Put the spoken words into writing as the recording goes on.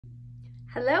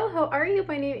Hello, how are you?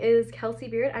 My name is Kelsey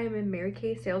Beard. I am a Mary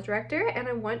Kay sales director and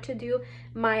I want to do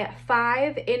my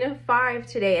 5 in 5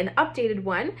 today, an updated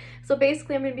one. So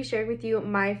basically I'm going to be sharing with you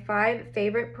my 5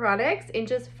 favorite products in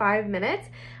just 5 minutes.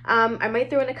 I might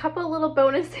throw in a couple little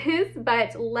bonuses,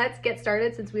 but let's get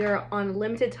started since we are on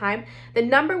limited time. The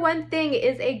number one thing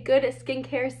is a good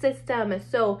skincare system.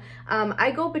 So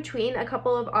I go between a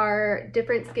couple of our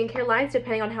different skincare lines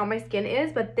depending on how my skin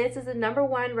is, but this is the number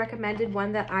one recommended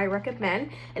one that I recommend.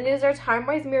 And it is our Time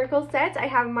Wise Miracle Set. I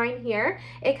have mine here.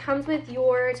 It comes with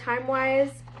your Time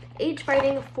Wise Age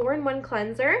Fighting 4-in-1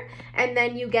 cleanser, and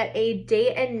then you get a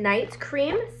day and night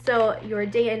cream. So your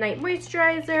day and night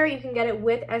moisturizer, you can get it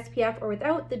with SPF or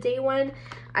without. The day one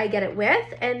I get it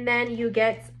with, and then you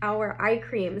get our eye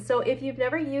cream. So if you've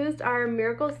never used our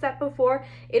Miracle Set before,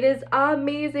 it is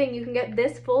amazing. You can get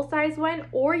this full size one,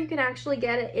 or you can actually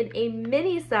get it in a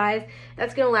mini size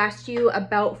that's gonna last you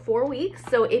about 4 weeks.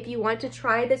 So if you want to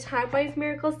try the Time Wise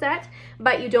Miracle Set,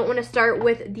 but you don't want to start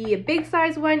with the big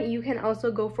size one, you can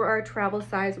also go for our travel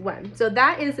size one. So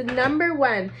that is number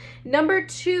one. Number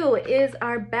two is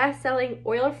our best-selling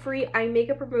oil-free eye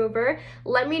makeup remover.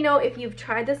 Let me know if you've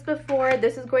tried this before.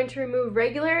 This is going to remove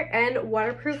regular and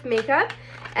waterproof makeup,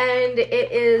 and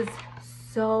it is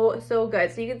so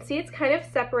good. So you can see it's kind of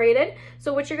separated.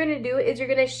 So what you're going to do is you're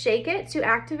going to shake it to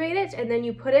activate it, and then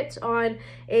you put it on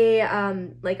a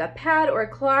like a pad or a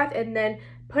cloth, and then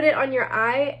put it on your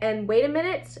eye and wait a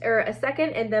minute or a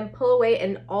second, and then pull away,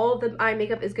 and all the eye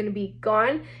makeup is going to be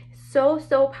gone.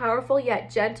 So powerful yet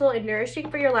gentle and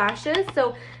nourishing for your lashes.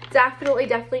 So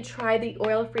definitely try the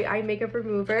oil-free eye makeup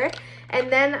remover. And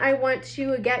then I want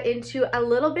to get into a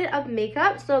little bit of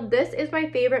makeup. So this is my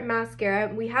favorite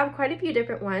mascara. We have quite a few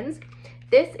different ones.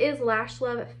 This is Lash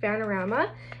Love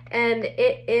Panorama, and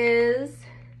it is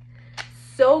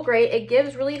so great. It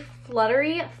gives really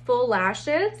fluttery full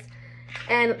lashes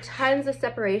and tons of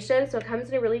separation. So it comes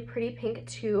in a really pretty pink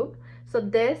tube. So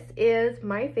this is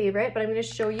my favorite, but I'm going to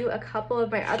show you a couple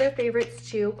of my other favorites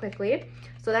too quickly.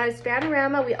 So that is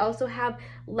Panorama. We also have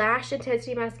Lash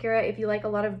Intensity Mascara. If you like a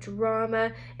lot of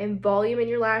drama and volume in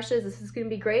your lashes, this is going to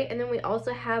be great. And then we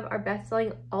also have our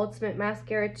best-selling Ultimate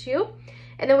Mascara too.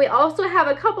 And then we also have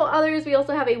a couple others. We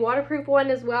also have a waterproof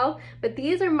one as well, but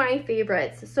these are my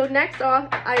favorites. So next off,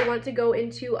 I want to go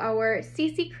into our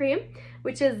CC cream,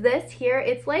 which is this here.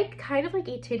 It's like kind of like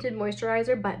a tinted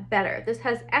moisturizer, but better. This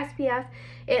has SPF.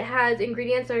 It has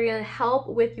ingredients that are gonna help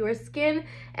with your skin,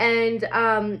 and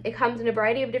it comes in a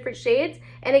variety of different shades,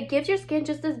 and it gives your skin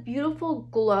just this beautiful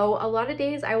glow. A lot of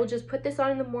days I will just put this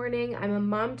on in the morning. I'm a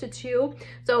mom to 2,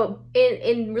 so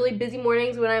in really busy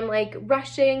mornings when I'm like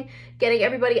rushing, getting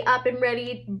everybody up and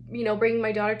ready, you know, bringing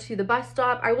my daughter to the bus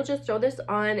stop, I will just throw this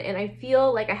on, and I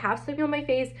feel like I have something on my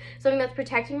face, something that's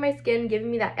protecting my skin,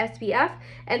 giving me that SPF,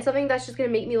 and something that's just gonna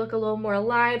make me look a little more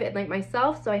alive and like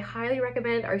myself. So I highly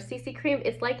recommend our CC cream.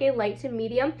 It's like a light to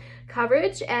medium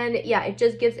coverage, and yeah, it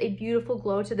just gives a beautiful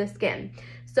glow to the skin.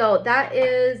 So that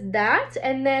is that.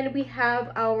 And then we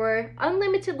have our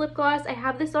unlimited lip gloss. I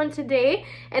have this on today,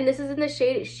 and this is in the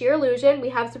shade Sheer Illusion. We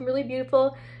have some really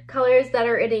beautiful colors that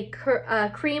are in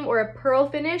a cream or a pearl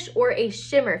finish or a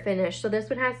shimmer finish. So this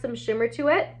one has some shimmer to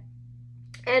it,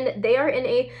 and they are in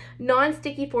a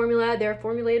non-sticky formula. They're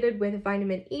formulated with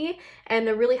vitamin E, and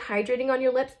they're really hydrating on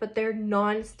your lips, but they're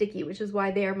non-sticky, which is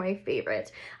why they are my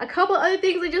favorite. A couple other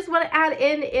things I just want to add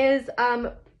in is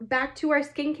back to our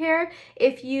skincare.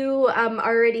 If you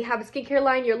already have a skincare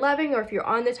line you're loving, or if you're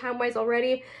on the Time Wise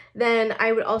already, then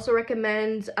I would also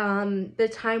recommend the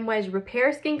Time Wise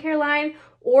Repair skincare line,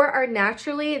 or our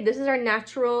this is our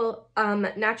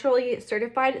naturally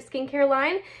certified skincare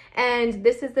line, and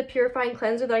this is the purifying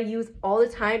cleanser that I use all the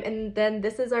time. And then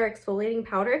this is our exfoliating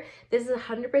powder. This is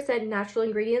 100% natural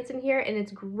ingredients in here, and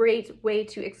it's a great way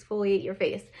to exfoliate your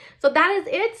face. So that is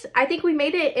it. I think we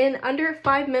made it in under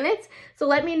 5 minutes. So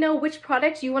let me know which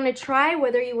products you want to try,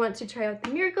 whether you want to try out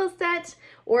the Miracle Set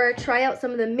or try out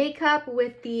some of the makeup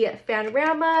with the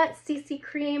Panorama CC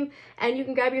cream, and you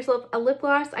can grab yourself a lip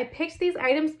gloss. I picked these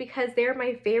items because they're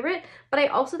my favorite, but I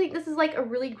also think this is like a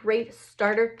really great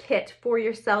starter kit for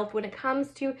yourself when it comes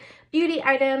to beauty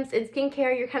items and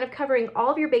skincare. You're kind of covering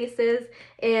all of your bases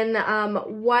in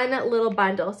one little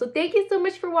bundle. So thank you so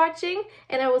much for watching,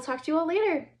 and I will talk to you all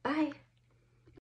later. Bye.